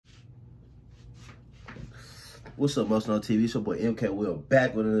What's up, Mostknowntv? It's your boy Mkwill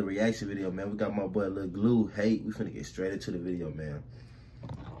back with another reaction video, man. We got my boy LilGlu. Hate. We finna get straight into the video, man.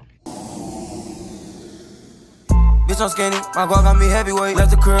 Bitch, I'm skinny, my guac got me heavyweight. Left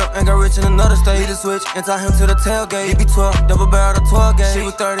the crib and got rich in another state. Hit the switch and tie him to the tailgate. He be 12, double barrel to 12 gauge. She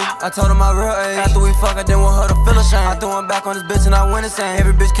was 30, I told her my real age. After we fuck, I didn't want her to feel ashamed. I threw him back on this bitch and I went insane.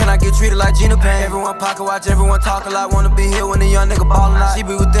 Every bitch cannot get treated like Gina Payne. Everyone pocket watch, everyone talk a lot. Wanna be here when the young nigga ballin' out. She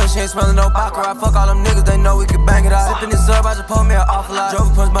be with them, she ain't smelling no baccarat. Fuck all them niggas, they know we can bang it out. Sippin' this up, I just pulled me an awful lot. Drove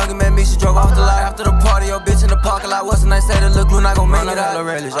a punch buggy, met me, she drove off the lot. After the party, yo bitch in the parking lot. What's the night say that LilGlu not gon' make it out.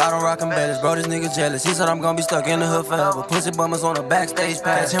 I don't rock and bellies, bro, this nigga jealous. He said I'm gon' be stuck in the hood forever. Pussy bummers on the backstage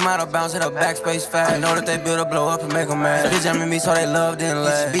pass. Catch him out of bounds, hit a backspace fast. Know that they build a blow up and make them mad. So they jamming me so they love didn't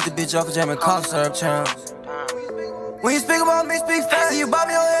last. Beat the bitch off for jamming cough syrup champs. When you speak about me, speak fast. See you bob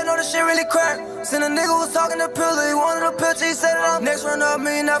me on head, know the shit really crack. Seen a nigga was talking to Pillar, he wanted a picture, he said it I'm next run up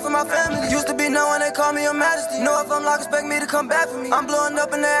millionaire for my family. Used to be known, they call me your majesty. Know if I'm locked, expect me to come back for me. I'm blowing up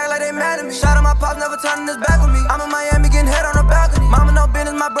and they act like they mad at me. Shout out my pops, never turning his back with me. I'm in Miami getting head on the balcony. Mama no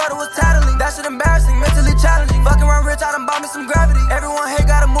business, my brother was tattling. That shit embarrassing, mentally challenging. Fucking run rich, I done bought me some gravity. Everyone hate,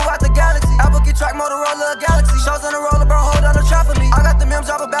 gotta move out the galaxy. Apple key track, Motorola, Galaxy. Shows on the roller, bro, hold on the trap for me. I got the Mims,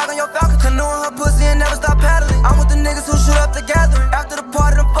 drop a bag on your Falcon. Canoeing her pussy and never stop paddling. I'm with the niggas who shoot up the gathering. After the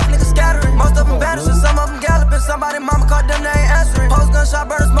party, them fuck niggas scattering. Most of them vanishing, some of them galloping. Somebody mama caught them, they ain't answering. Post gunshot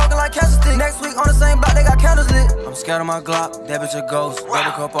burner smoking like cancer stick. Next week on the same block, they got candles lit. I'm scared of my Glock, that bitch a ghost.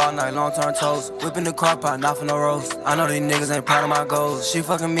 Double cup all night, long turn toast. Whipping the car pot, not for no roast. I know these niggas ain't proud of my goals. She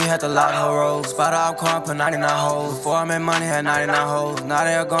fucking me, had to lock her rolls. Spot out corn, put 99 hoes. Before I made money, had 99 hoes. Now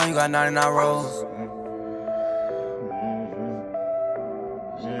they are gone, you got 99 rolls.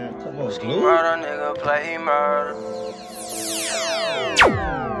 Murder, nigga, play murder.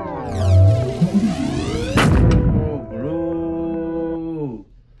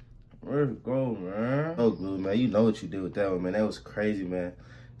 Where's it go, man? Oh, Glue, man, you know what you did with that one, man. That was crazy, man.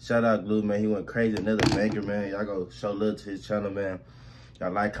 Shout out Glue, man. He went crazy. Another banger, man. Y'all go show love to his channel, man.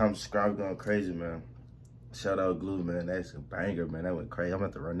 Y'all like, comment, subscribe, going crazy, man. Shout out Glue, man. That's a banger, man. That went crazy. I'm gonna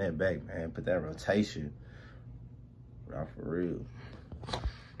have to run that back, man. Put that rotation. Right, for real.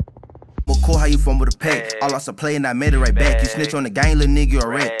 Cool, how you from with a pack? All lost a play and I made it right back. You snitch on the gang, little nigga, you a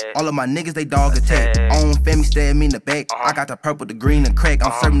rat. All of my niggas, they dog attack. Own family stab me in the back. I got the purple, the green, and crack.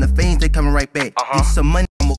 I'm serving the fiends, they coming right back. Get some money.